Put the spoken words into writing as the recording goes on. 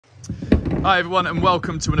Hi everyone and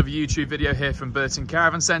welcome to another YouTube video here from BURTON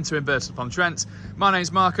Caravan Centre in Berth upon Trent. My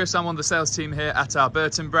name's Marcus, I'm on the sales team here at our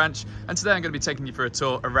BURTON branch, and today I'm going to be taking you for a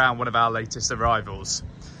tour around one of our latest arrivals.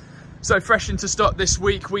 So fresh into stock this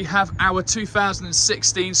week we have our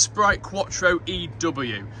 2016 Sprite Quattro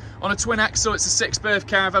EW. On a twin axle it's a 6-berth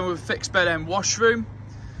caravan with a fixed bed end washroom.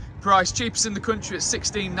 Price cheapest in the country at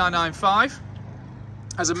 $16,995.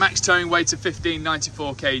 Has a max towing weight of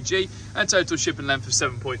 1594 kg and total shipping length of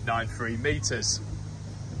 7.93 metres.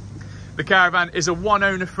 The caravan is a one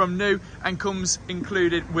owner from new and comes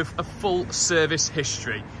included with a full service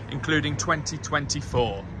history, including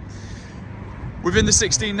 2024. Within the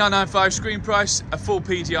 $16,995 screen price, a full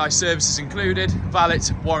PDI service is included, valet,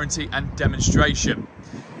 warranty and demonstration.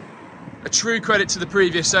 A true credit to the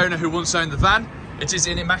previous owner who once owned the van. It is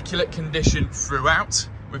in immaculate condition throughout,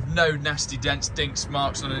 with no nasty dents, dinks,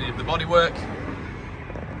 marks on any of the bodywork.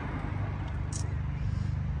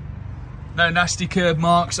 No nasty curb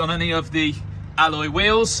marks on any of the alloy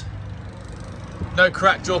wheels. No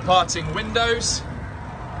cracked or parting windows.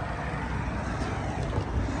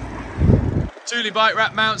 Thule bike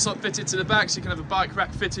rack mounts not fitted to the back, so you can have a bike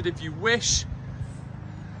rack fitted if you wish.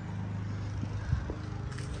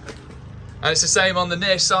 And it's the same on the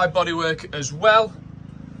near side bodywork as well.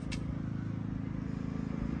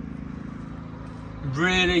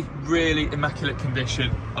 Really immaculate condition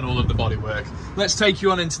on all of the bodywork. Let's take you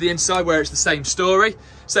on into the inside where it's the same story.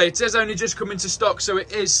 So it has only just come into stock, so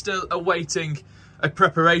it is still awaiting a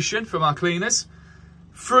preparation from our cleaners.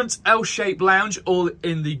 Front L-shaped lounge, all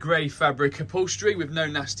in the grey fabric upholstery with no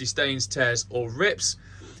nasty stains, tears or rips.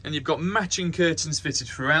 And you've got matching curtains fitted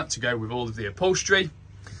throughout to go with all of the upholstery.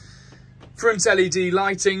 Front LED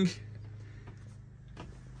lighting.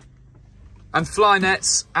 And fly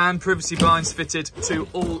nets and privacy blinds fitted to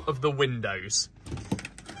all of the windows.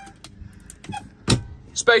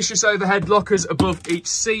 Spacious overhead lockers above each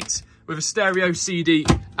seat with a stereo CD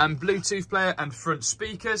and Bluetooth player and front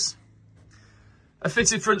speakers. A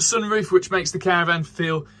fitted front sunroof which makes the caravan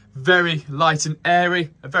feel very light and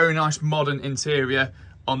airy. A very nice modern interior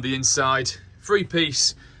on the inside.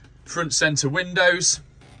 3-piece front centre windows.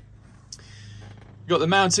 You've got the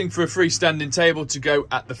mounting for a freestanding table to go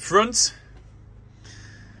at the front.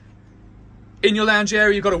 In your lounge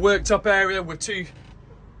area, you've got a worktop area with 2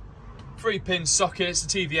 3-pin sockets, a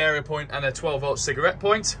TV area point and a 12-volt cigarette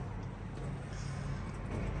point.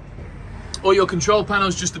 All your control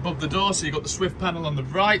panels just above the door, so you've got the Swift panel on the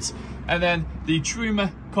right, and then the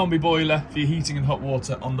Truma combi boiler for your heating and hot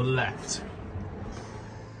water on the left.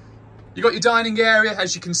 You've got your dining area,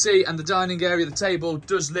 as you can see, and the dining area, the table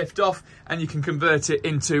does lift off, and you can convert it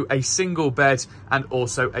into a single bed and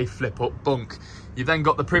also a flip-up bunk. You've then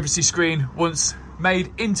got the privacy screen once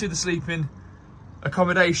made into the sleeping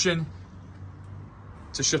accommodation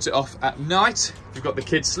to shut it off at night. You've got the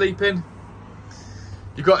kids sleeping.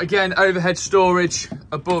 You've got, again, overhead storage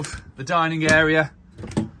above the dining area.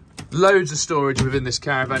 Loads of storage within this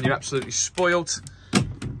caravan. You're absolutely spoilt.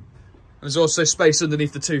 And there's also space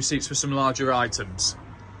underneath the 2 seats for some larger items.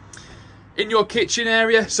 In your kitchen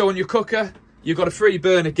area, so on your cooker, you've got a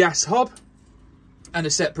 3-burner gas hob and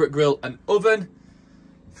a separate grill and oven.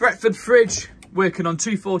 Thetford fridge, working on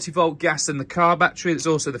 240-volt gas and the car battery. There's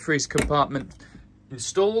also the freezer compartment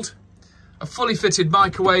installed. A fully fitted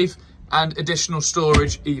microwave and additional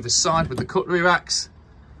storage either side with the cutlery racks.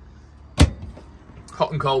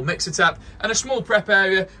 Hot and cold mixer tap and a small prep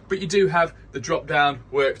area, but you do have the drop-down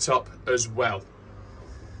worktop as well.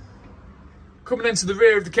 Coming into the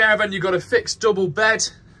rear of the caravan, you've got a fixed double bed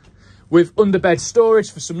with underbed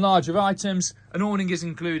storage for some larger items. An awning is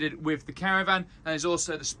included with the caravan, and there's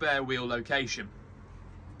also the spare wheel location.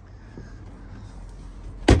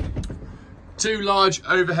 2 large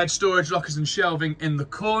overhead storage lockers and shelving in the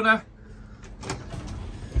corner.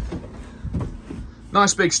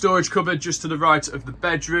 Nice big storage cupboard just to the right of the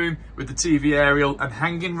bedroom with the TV aerial and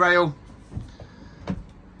hanging rail.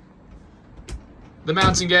 The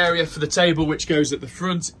mounting area for the table, which goes at the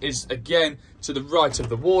front, is again to the right of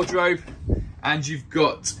the wardrobe. And you've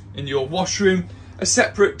got in your washroom a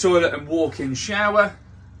separate toilet and walk-in shower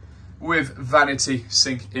with vanity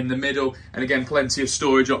sink in the middle. And again, plenty of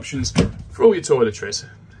storage options for all your toiletries.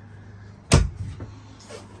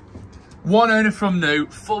 One owner from new,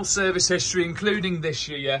 full service history, including this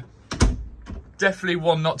year. Definitely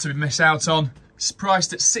one not to be missed out on. It's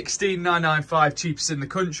priced at $16,995, cheapest in the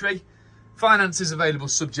country. Finance is available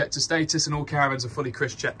subject to status, and all caravans are fully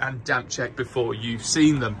crisp checked and damp checked before you've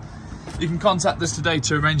seen them. You can contact us today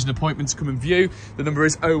to arrange an appointment to come and view. The number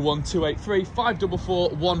is 01283 544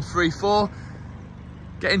 134.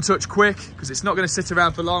 Get in touch quick because it's not going to sit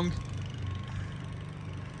around for long.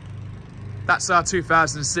 That's our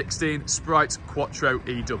 2016 Sprite Quattro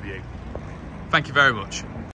EW. Thank you very much.